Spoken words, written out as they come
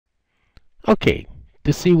Okay,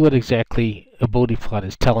 to see what exactly a Bode plot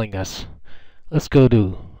is telling us, let's go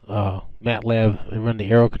to MATLAB and run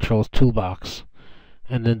the arrow controls toolbox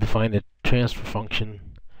and then define a transfer function,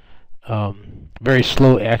 very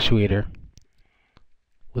slow actuator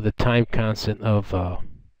with a time constant of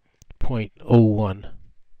 0.01,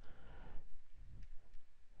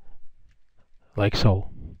 like so.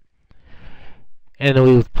 And then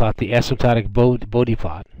we would plot the asymptotic Bode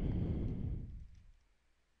plot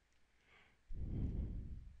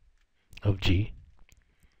of G.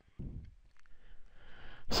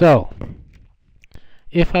 So,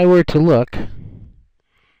 if I were to look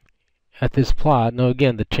at this plot, now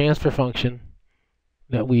again, the transfer function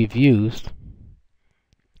that we've used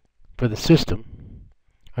for the system,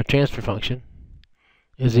 our transfer function,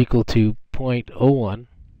 is equal to 0.01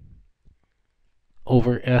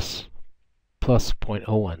 over s plus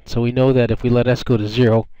 0.01. So we know that if we let s go to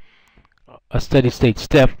 0, a steady state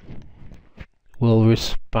step will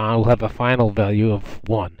have a final value of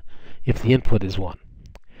 1 if the input is 1.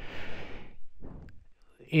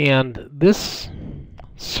 And this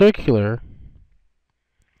circular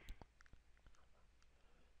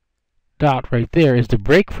dot right there is the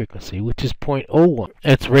break frequency, which is 0.01.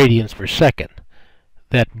 That's radians per second.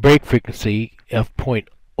 That break frequency of 0.001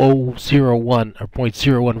 or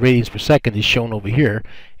 0.01 radians per second is shown over here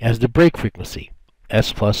as the break frequency,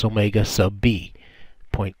 s plus omega sub b,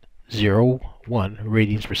 0.01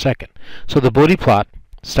 radians per second. So the Bode plot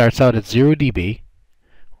starts out at 0 dB,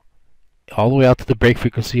 all the way out to the break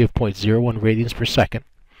frequency of 0.01 radians per second,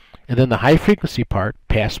 and then the high frequency part,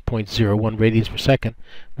 past 0.01 radians per second,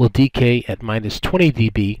 will decay at minus 20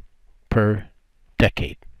 dB per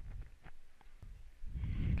decade.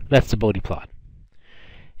 That's the Bode plot.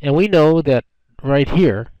 And we know that right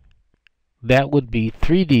here, that would be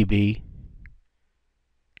 3 dB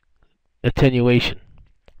attenuation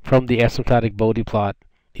from the asymptotic Bode plot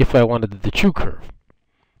if I wanted the true curve.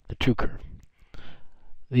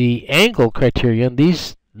 The angle criterion,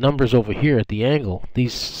 these numbers over here at the angle,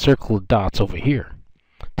 these circled dots over here,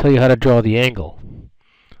 tell you how to draw the angle.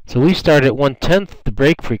 So we start at 1/10 the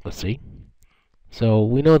break frequency. So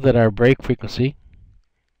we know that our break frequency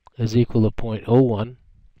is equal to 0.01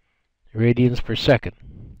 radians per second.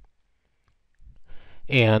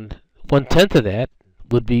 And 1/10 of that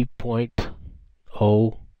would be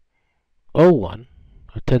 0.001, or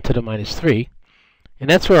 10 to the minus 3. And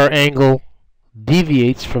that's where our angle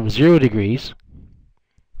deviates from 0 degrees,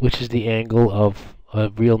 which is the angle of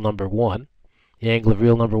real number 1. The angle of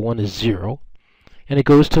real number 1 is 0. And it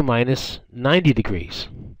goes to minus 90 degrees.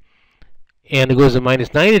 And it goes to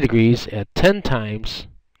minus 90 degrees at 10 times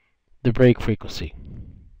the break frequency.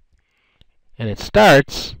 And it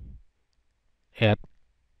starts at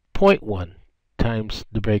 0.1 times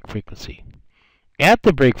the break frequency. At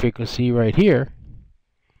the break frequency right here,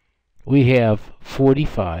 we have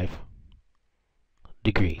 45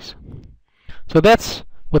 degrees. So that's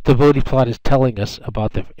what the Bode plot is telling us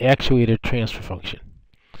about the actuator transfer function.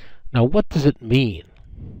 Now, what does it mean?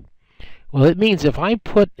 Well, it means if I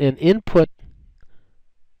put an input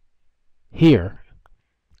here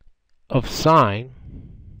of sine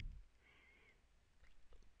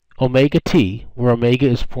omega t, where omega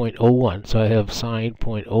is 0.01, so I have sine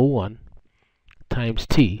 0.01 times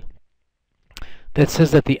t, that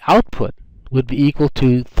says that the output would be equal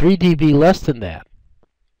to 3 dB less than that.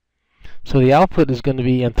 So the output is going to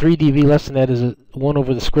be, and 3 dB less than that is 1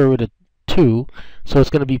 over the square root of 2, so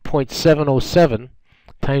it's going to be 0.707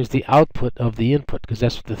 times the output of the input, because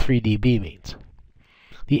that's what the 3 dB means.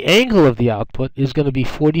 The angle of the output is going to be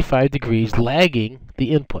 45 degrees lagging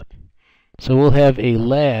the input. So we'll have a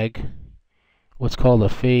lag, what's called a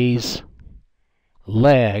phase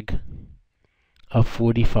lag, of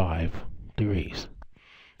 45 degrees.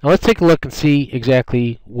 Now let's take a look and see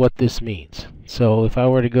exactly what this means. So if I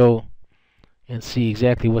were to go and see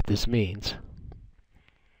exactly what this means,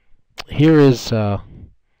 here is the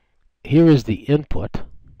input.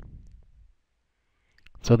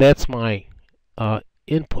 So that's my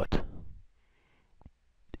input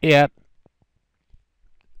at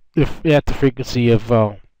the frequency of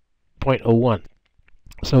 0.01.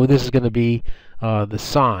 So this is going to be the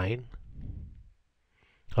sine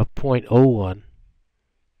of 0.01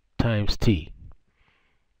 times t.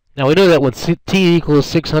 Now we know that when t equals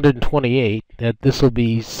 628, that this will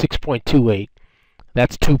be 6.28.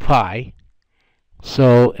 That's 2 pi.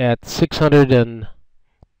 So at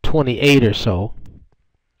 628 or so,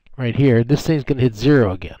 right here, this thing's going to hit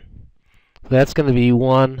 0 again. So that's going to be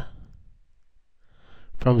 1,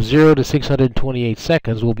 from 0 to 628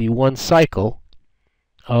 seconds will be 1 cycle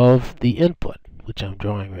of the input, which I'm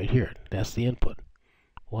drawing right here. That's the input.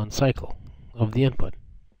 1 cycle. of the input.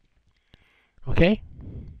 Okay?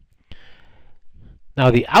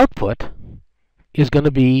 Now the output is going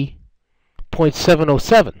to be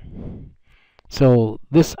 0.707. So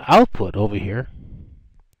this output over here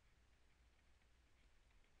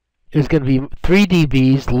is going to be 3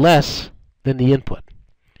 dBs less than the input.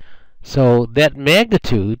 So that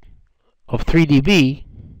magnitude of 3 dB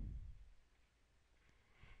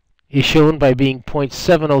is shown by being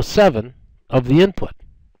 0.707 of the input.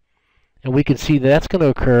 And we can see that that's going to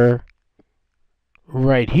occur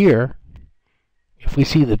right here. If we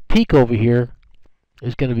see the peak over here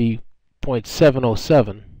is going to be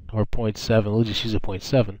 0.707 or 0.7, we'll just use a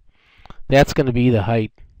 0.7. That's going to be the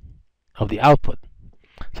height of the output.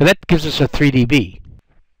 So that gives us a 3 dB.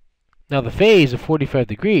 Now the phase of 45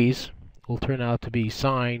 degrees will turn out to be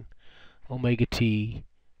sine omega t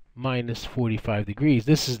minus 45 degrees.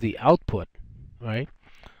 This is the output, right?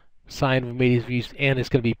 Sine of omega degrees, and it's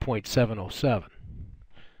going to be 0.707.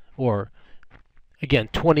 Or, again,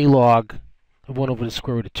 20 log of 1 over the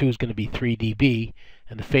square root of 2 is going to be 3 dB,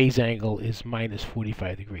 and the phase angle is minus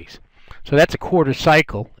 45 degrees. So that's a quarter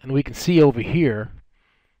cycle, and we can see over here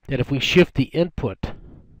that if we shift the input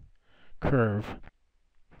curve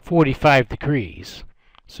 45 degrees,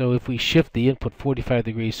 so if we shift the input 45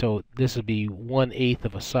 degrees, so this would be 1/8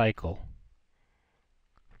 of a cycle,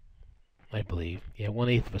 I believe. Yeah,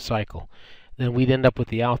 1/8 of a cycle. Then we'd end up with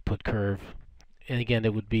the output curve, and again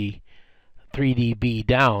it would be 3 dB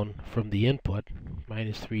down from the input,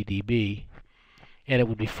 minus 3 dB, and it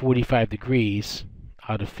would be 45 degrees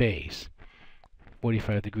out of phase.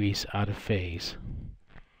 45 degrees out of phase.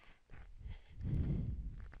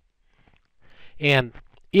 And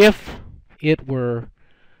if it were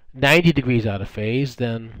 90 degrees out of phase,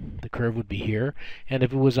 then the curve would be here. And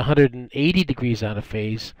if it was 180 degrees out of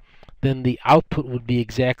phase, then the output would be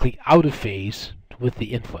exactly out of phase with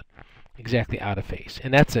the input. Exactly out of phase.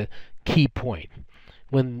 And that's a key point.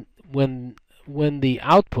 When the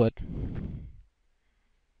output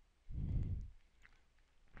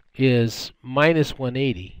is minus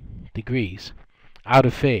 180 degrees out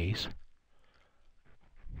of phase,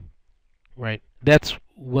 right, that's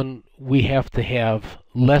when we have to have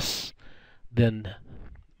less than,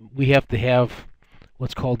 we have to have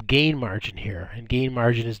what's called gain margin here. And gain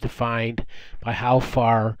margin is defined by how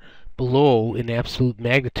far below in absolute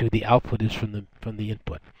magnitude the output is from the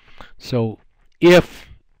input. So if,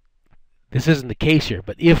 this isn't the case here,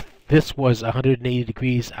 but if this was 180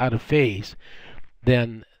 degrees out of phase,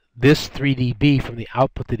 then this 3 dB from the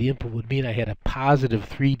output to the input would mean I had a positive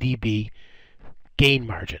 3 dB gain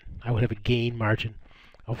margin. I would have a gain margin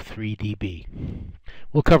of 3 dB.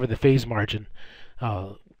 We'll cover the phase margin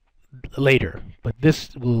later, but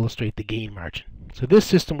this will illustrate the gain margin. So this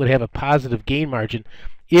system would have a positive gain margin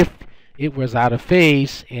if it was out of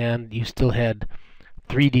phase and you still had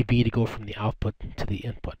 3 dB to go from the output to the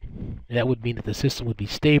input. And that would mean that the system would be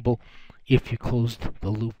stable if you closed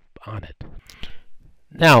the loop on it.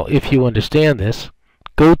 Now, if you understand this,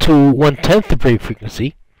 go to 1/10 the break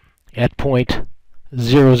frequency at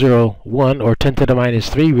 0.001 or 10 to the minus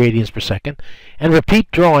 3 radians per second, and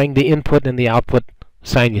repeat drawing the input and the output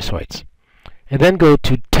sinusoids. And then go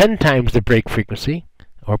to 10 times the break frequency,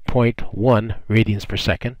 or 0.1 radians per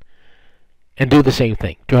second, and do the same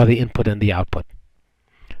thing. Draw the input and the output.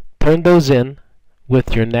 Turn those in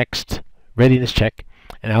with your next readiness check,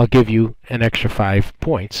 and I'll give you an extra 5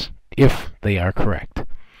 points if they are correct.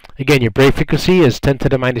 Again, your break frequency is 10 to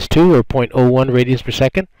the minus 2 or 0.01 radians per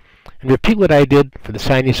second. And repeat what I did for the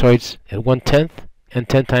sinusoids at 1/10 and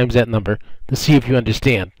 10 times that number to see if you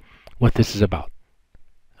understand what this is about.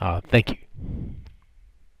 Thank you.